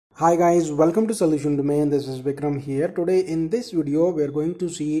Hi guys, welcome to Solution Domain. This is Vikram here. Today in this video we are going to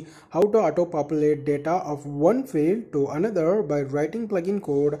see how to auto-populate data of one field to another by writing plugin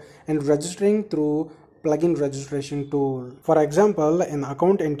code and registering through plugin registration tool. For example, in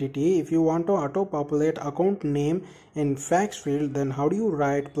account entity, if you want to auto-populate account name in facts field, then how do you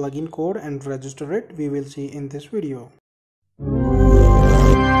write plugin code and register it? We will see in this video.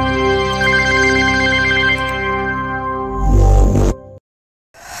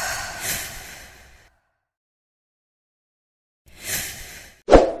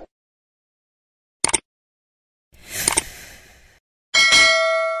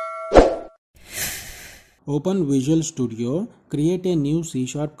 Open Visual Studio, create a new C#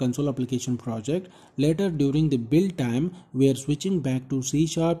 console application project. Later during the build time, we are switching back to C#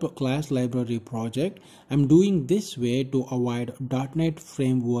 class library project. I'm doing this way to avoid .NET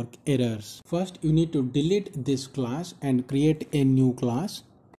framework errors. First, you need to delete this class and create a new class.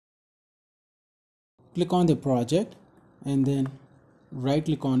 Click on the project and then right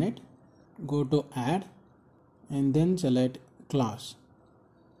click on it, go to add and then select class.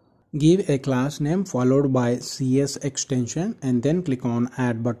 Give a class name followed by CS extension and then click on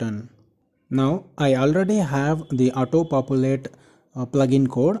add button. Now I already have the auto-populate plugin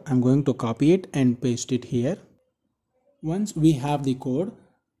code. I'm going to copy it and paste it here. Once we have the code,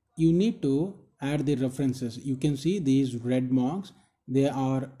 you need to add the references. You can see these red marks. They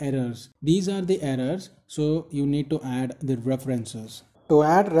are errors. These are the errors, so you need to add the references. To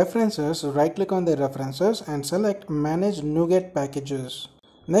add references, right click on the references and select manage NuGet packages.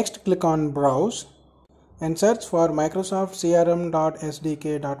 Next, click on Browse and search for Microsoft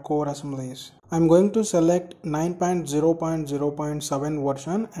CRM.SDK.core assemblies. I'm going to select 9.0.0.7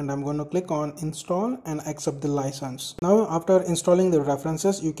 version and I'm going to click on Install and accept the license. Now, after installing the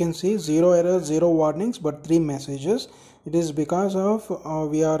references, you can see 0 errors, 0 warnings, but 3 messages. It is because of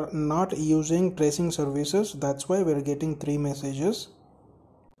we are not using tracing services. That's why we're getting 3 messages.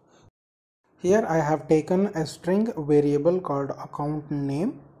 Here I have taken a string variable called account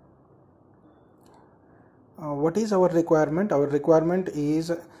name. What is our requirement? Our requirement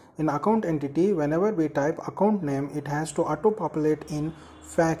is in account entity, whenever we type account name, it has to auto-populate in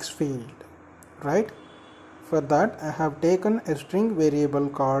facts field, right? For that, I have taken a string variable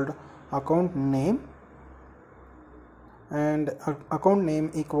called account name, and account name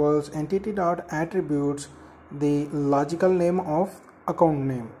equals entity.attributes the logical name of account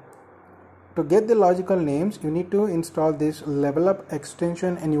name. To get the logical names, you need to install this level up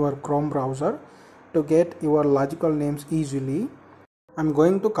extension in your Chrome browser to get your logical names easily. I'm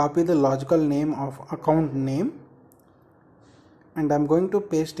going to copy the logical name of account name and I'm going to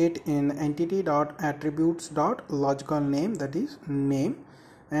paste it in entity.attributes.logical name, that is name,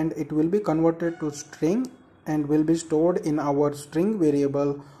 and it will be converted to string and will be stored in our string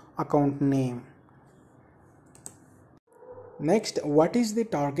variable account name. Next, what is the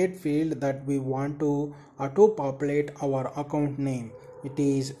target field that we want to auto-populate our account name? It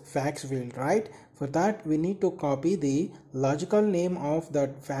is facts field, right? For that, we need to copy the logical name of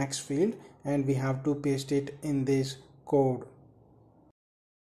that facts field and we have to paste it in this code.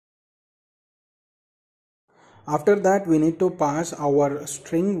 After that, we need to pass our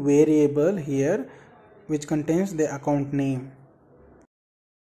string variable here, which contains the account name.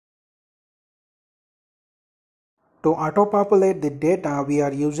 To auto-populate the data, we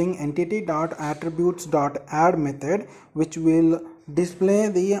are using entity.attributes.add method, which will display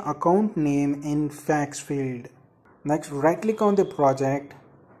the account name in facts field. Next, right click on the project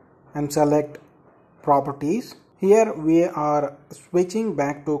and select properties. Here we are switching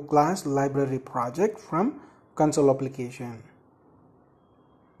back to class library project from console application.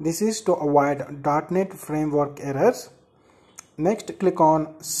 This is to avoid .NET framework errors. Next, click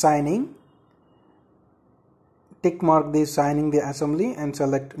on signing. Tick mark the signing the assembly and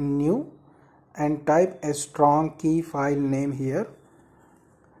select new and type a strong key file name here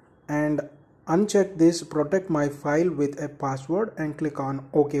and uncheck this protect my file with a password and click on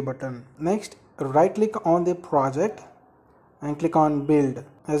OK button. Next, right click on the project and click on build.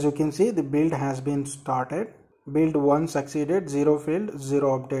 As you can see, the build has been started. Build 1 succeeded, 0 failed,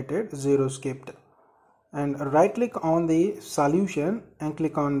 0 updated, 0 skipped. And right click on the solution and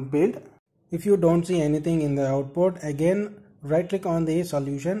click on build. If you don't see anything in the output, again right click on the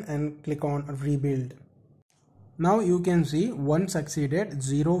solution and click on rebuild. Now you can see 1 succeeded,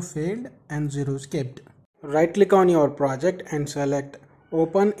 0 failed and 0 skipped. Right click on your project and select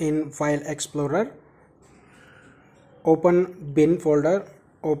open in file explorer, open bin folder,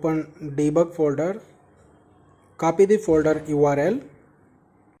 open debug folder, copy the folder URL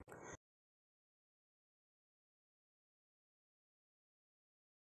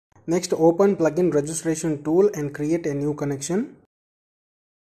Next, open plugin registration tool and create a new connection.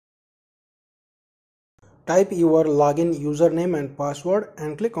 Type your login username and password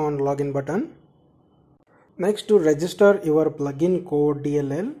and click on login button. Next, to register your plugin code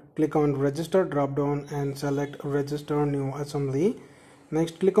DLL, click on register drop down and select register new assembly.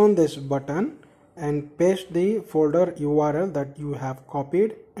 Next, click on this button and paste the folder URL that you have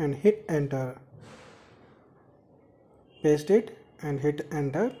copied and hit enter. Paste it and hit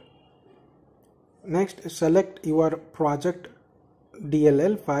enter. Next, select your project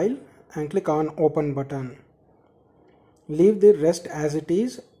DLL file and click on open button. Leave the rest as it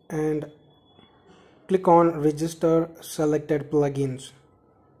is and click on register selected plugins.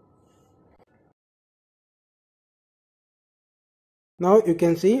 Now you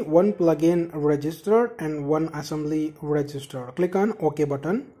can see one plugin registered and one assembly registered. Click on OK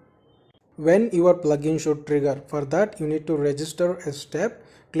button. When your plugin should trigger, for that you need to register a step.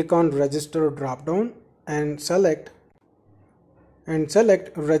 Click on register drop down and select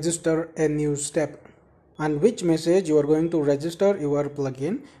register a new step. On which message you are going to register your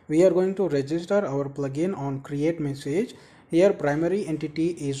plugin? We are going to register our plugin on create message. Here primary entity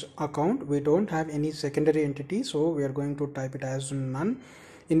is account. We don't have any secondary entity, so we are going to type it as none.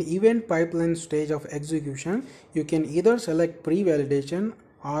 In event pipeline stage of execution, you can either select pre-validation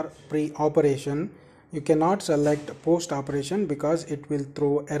or pre-operation. You cannot select post-operation because it will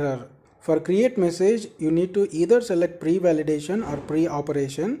throw error. For create message, you need to either select pre-validation or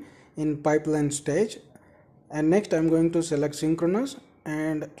pre-operation in pipeline stage. And next I'm going to select synchronous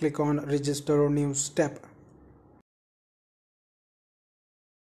and click on register new step.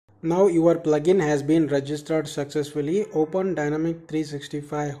 Now your plugin has been registered successfully. Open Dynamic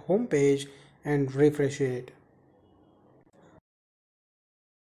 365 homepage and refresh it.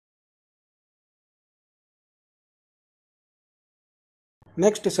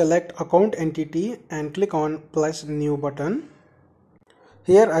 Next, select account entity and click on plus new button.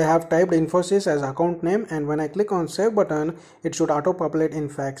 Here I have typed Infosys as account name, and when I click on save button, it should auto populate in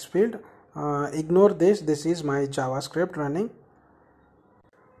facts field. Ignore this is my JavaScript running.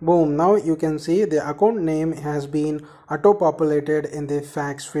 Boom, now you can see the account name has been auto populated in the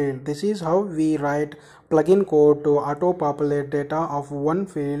facts field. This is how we write plugin code to auto populate data of one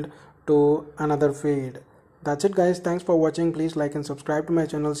field to another field. That's it guys, thanks for watching. Please like and subscribe to my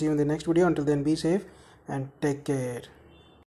channel. See you in the next video. Until then, be safe and take care.